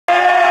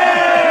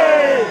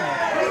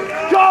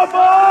Go boys!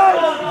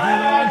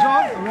 Lions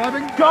on,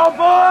 arriving. Go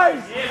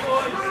boys!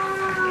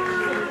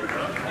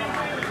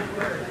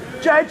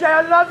 JJ,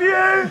 I love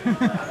you!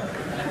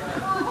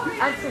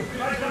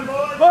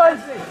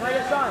 Boys!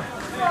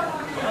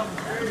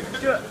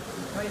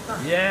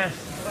 Yes.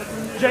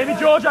 Jamie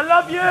George, I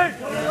love you!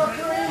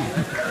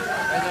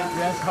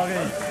 Yes, Hoggy.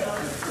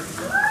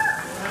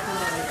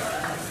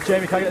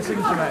 Jamie, can I get a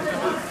signature, mate?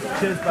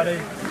 Cheers, buddy.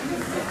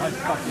 I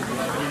fucking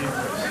love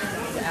you.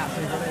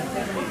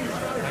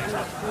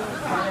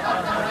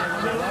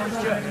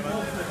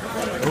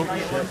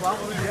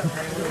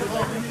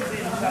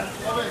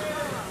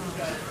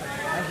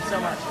 Thank you so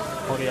much.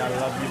 Hoggy, I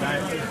love you,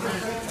 mate.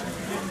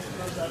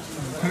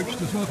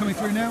 Coach as well coming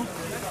through now.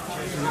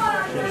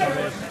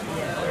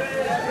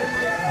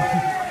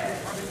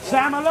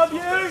 Sam, I love you!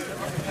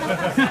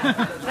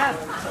 Sam,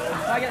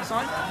 can I get a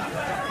sign?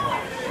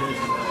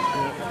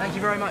 Thank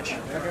you very much.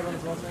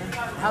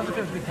 How's it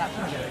feel to be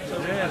captain again?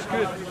 Yeah, it's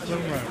good. There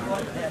we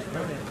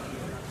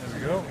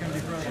go.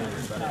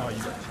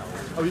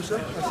 Oh, you sir? I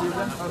see you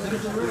then.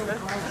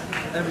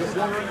 And we've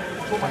got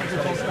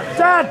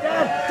Dad!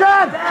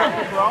 Dad!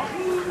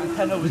 Dad! and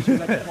 10 over 2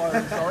 legs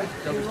firing, sorry.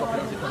 They'll be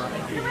stopping as they come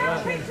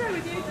out.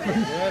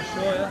 Yeah,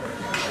 sure, yeah.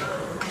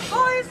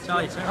 Boys!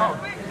 Charlie, say hi.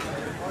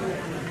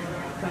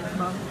 Thank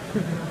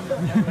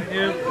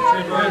you.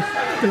 Cheers, boys.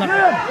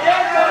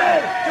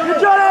 You're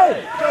Johnny!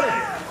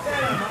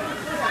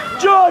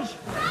 George!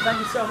 Thank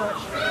you so much.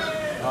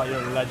 Oh,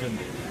 you're a legend.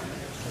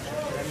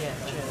 Yeah,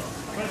 cheers.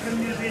 Welcome to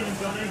New Zealand,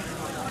 Johnny.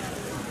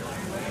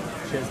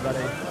 Cheers,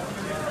 buddy.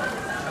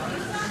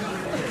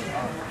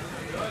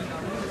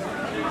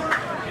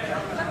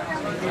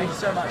 Thank you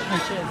so much.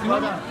 Cheers.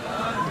 Well done.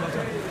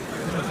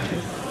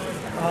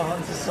 Oh,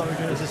 this is so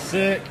good. This is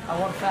sick. I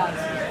want fans.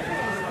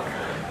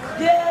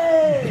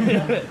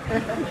 Yay!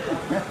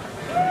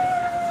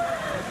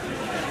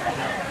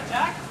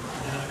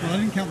 Well, I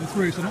didn't count the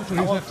three, so I'm not sure I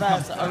who's want left to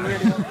fans. come. I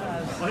really want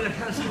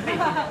fans.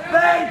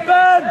 Bang,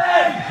 bang!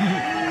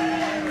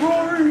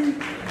 Rory!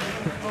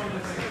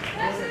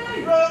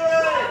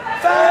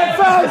 Bang,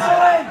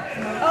 bang!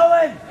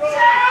 Owen!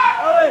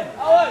 Owen!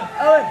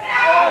 Owen!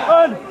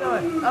 Owen!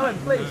 Owen! Owen,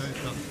 please.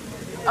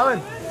 Owen!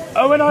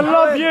 Owen, I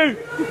love you!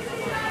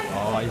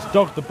 Oh, he's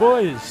dogged the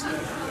boys.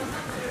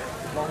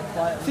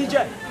 CJ,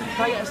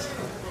 can I get us?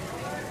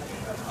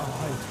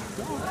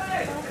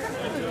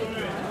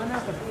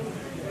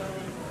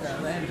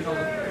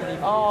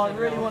 Oh, I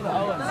really want the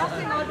Owen. The last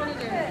thing I'd want to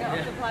do is get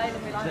off the plane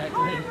and be like,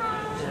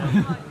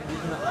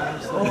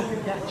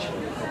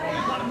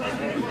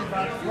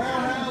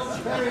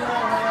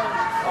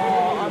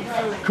 Oh, I'm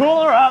so...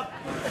 Call her up!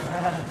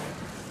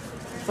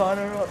 Sign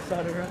her up,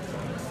 sign her up.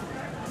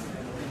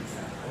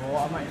 Oh, I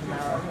might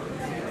narrow.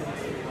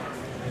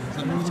 Is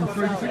that more than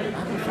three, do you think?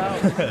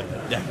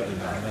 Definitely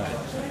not, no.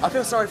 I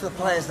feel sorry for the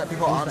players that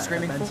people aren't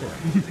screaming for.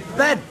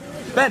 Ben!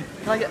 Ben!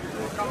 Can I get...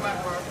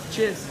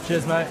 Cheers.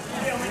 Cheers, mate.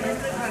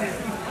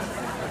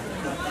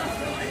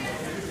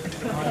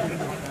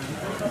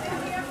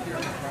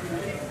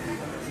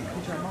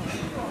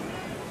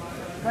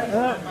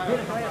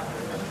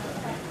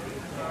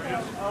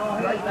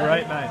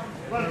 Great, mate.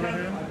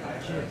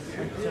 Cheers.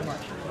 Thank you so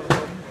much.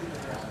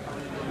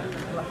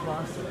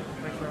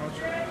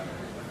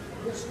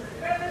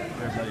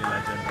 There's a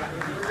legend.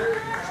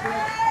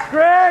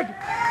 Greg!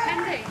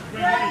 Andy,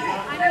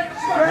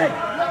 Greg!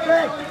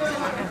 Greg!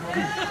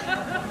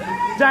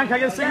 Dan, can I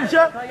get a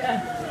signature?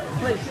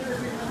 Please.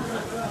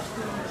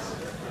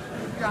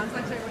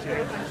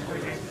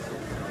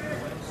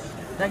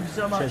 Thank you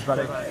so much. Cheers,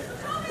 buddy.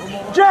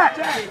 Jack!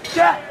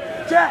 Jack!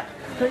 Jack!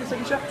 Can I get a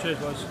signature? Cheers,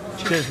 boys.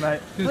 Cheers,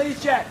 mate. Please,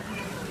 Jack.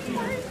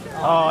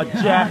 Oh,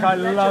 Jack, I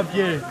love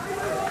you.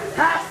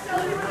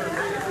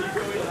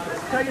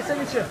 Can I get a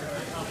signature?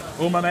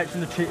 All my mates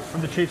from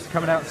the Chiefs are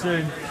coming out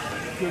soon.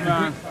 Good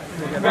man.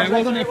 Yeah,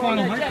 well done your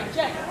final, mate. Jack,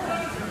 Jack.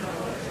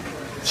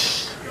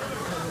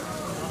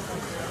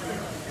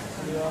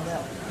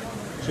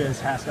 Cheers,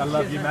 Hask. I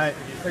love you, mate.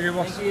 Thank you,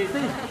 boss.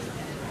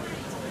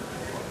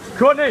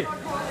 Courtney!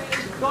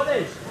 Got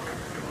this.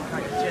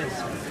 Cheers.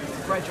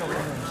 Great job,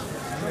 Williams.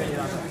 Really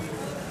love it.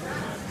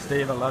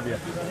 Steve, I love you.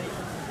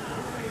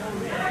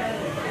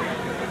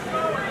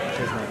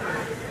 Cheers, mate.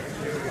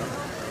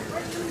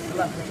 Good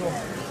luck for the tour.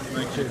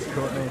 Cheers,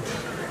 Courtney.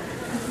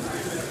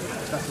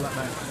 Best of luck,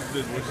 mate.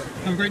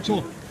 Have a great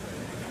tour.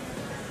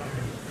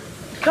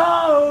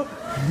 Carl!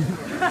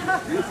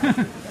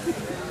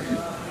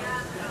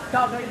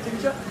 Carl, can I get a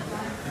signature?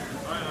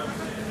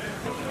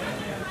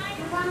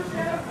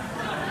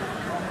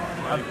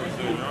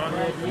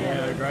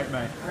 Yeah, great,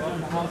 mate.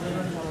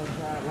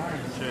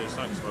 Cheers,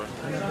 thanks, bro.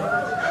 Thank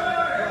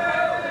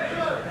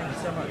you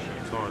so much.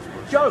 Sorry,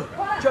 bro. Joe!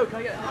 Joe, can I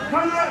get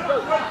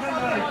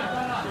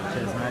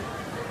Cheers, mate.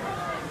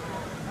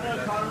 Hello,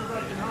 Carl.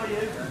 How are you?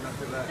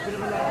 Bit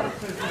of a laugh.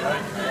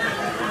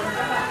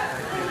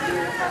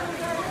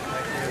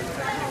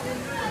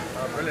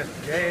 brilliant.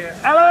 Yeah.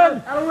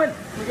 Alan! Alan win.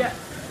 We get.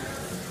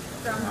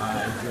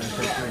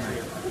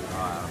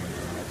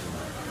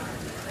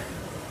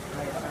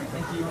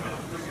 Thank you.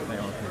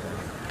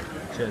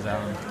 Cheers, Cheers,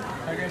 Alan.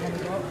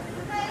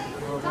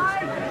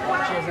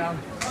 Cheers, Alan.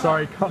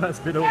 Sorry, Connor's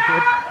a bit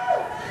awkward.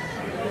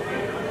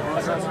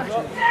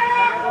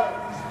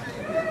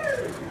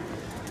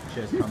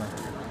 Cheers, Connor.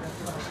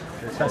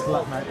 Best of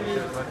luck, mate.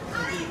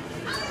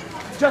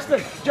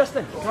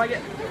 Justin, can I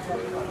get?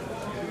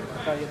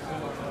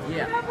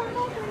 Yeah.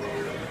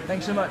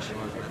 Thanks so much. That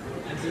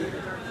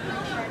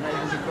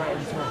was a great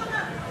intro.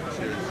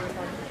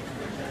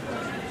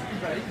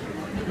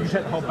 You can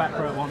take the whole back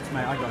row at once,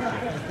 mate. I got you.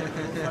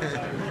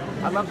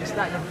 I love the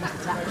stack of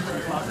Mr. Tackles.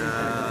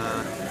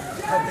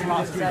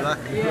 Black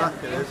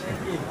it is.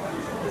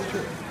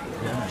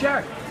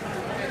 Jared.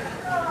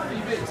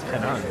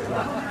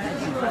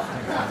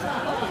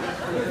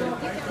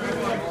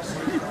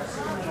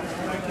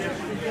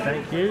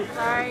 Thank you.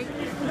 Sorry.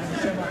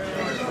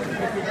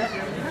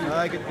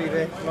 Hi, good to be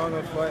there. Long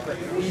old flight, but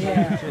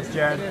Cheers,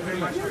 Jared.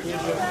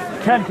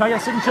 Ken, can I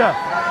get a signature?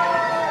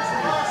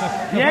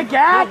 Yeah,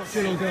 Gats!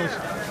 Good old girls.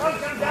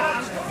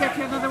 Get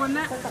you another one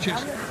there.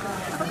 Cheers.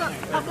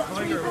 I've got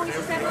 3 points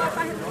to send off. I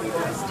have 3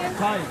 questions.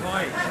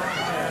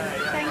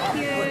 Thank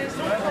you.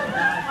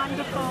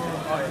 Wonderful.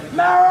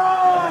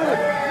 Maro!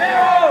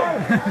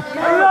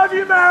 I love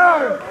you,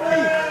 Maro!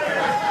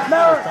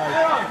 Maro!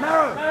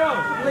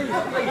 Please.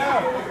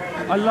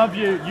 I love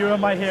you. You are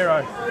my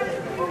hero.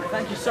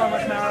 Thank you so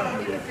much, Mara.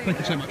 Thank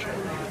you so much.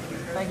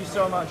 Thank you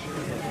so much.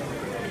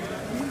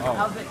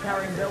 How's it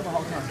carrying Bill the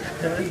whole time?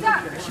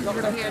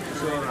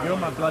 You're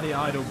my bloody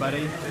idol,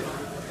 buddy.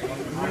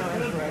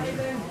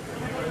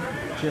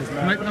 Cheers,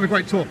 mate. Mate, have a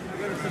great tour.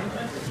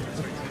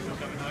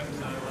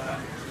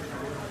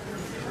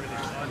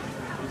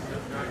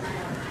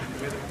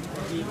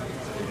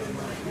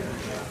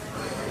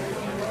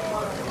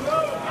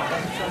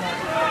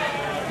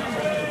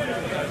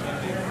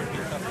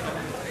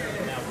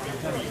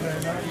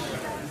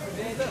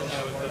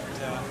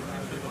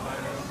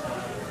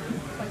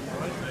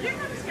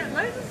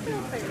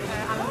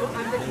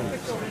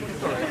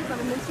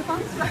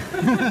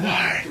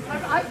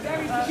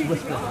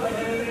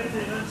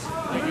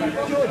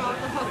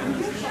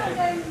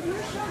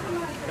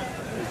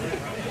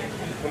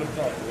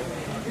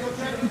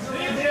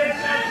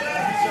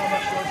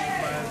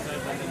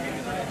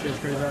 Cheers,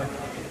 Cruiser.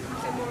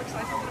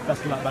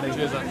 Best of luck, buddy.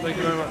 Cheers, thank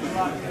you very much.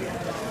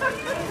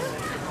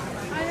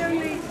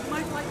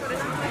 My flight got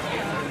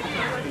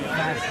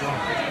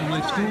And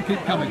they still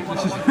keep coming.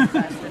 This is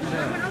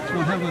it's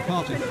one hell of a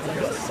party.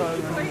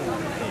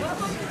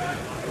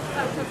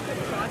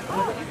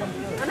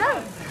 I know.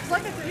 It's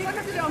like I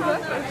did it on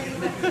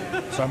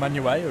purpose. So I'm on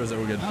your way, or is it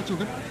all good? That's all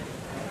good.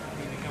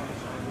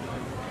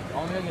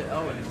 I'm gonna get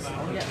Owens. I'm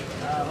gonna get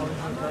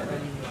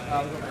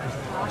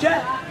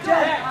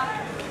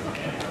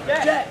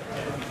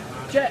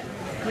Jet.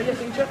 Can we get a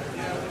signature?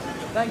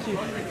 Thank you.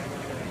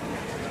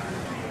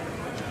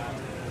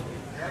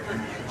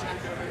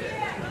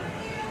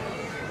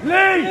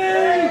 Lee!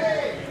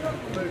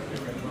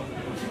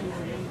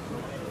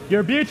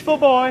 You're a beautiful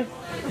boy.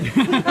 Lee, can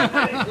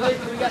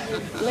we get a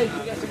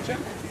signature?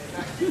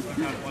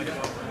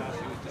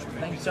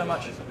 Thank you so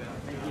much.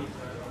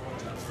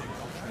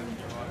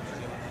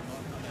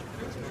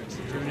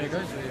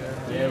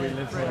 Yeah, we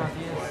live here.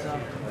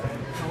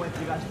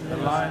 The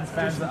Lions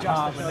fans at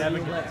heart, but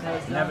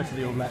never to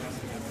the All Blacks.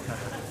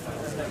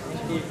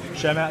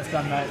 Show me how it's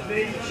done, mate.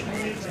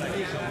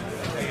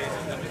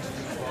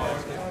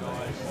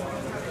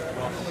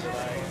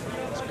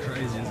 It's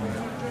crazy, isn't it?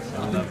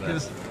 I think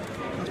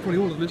that's probably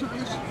all of them, isn't it?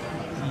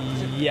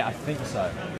 Yeah, I think so.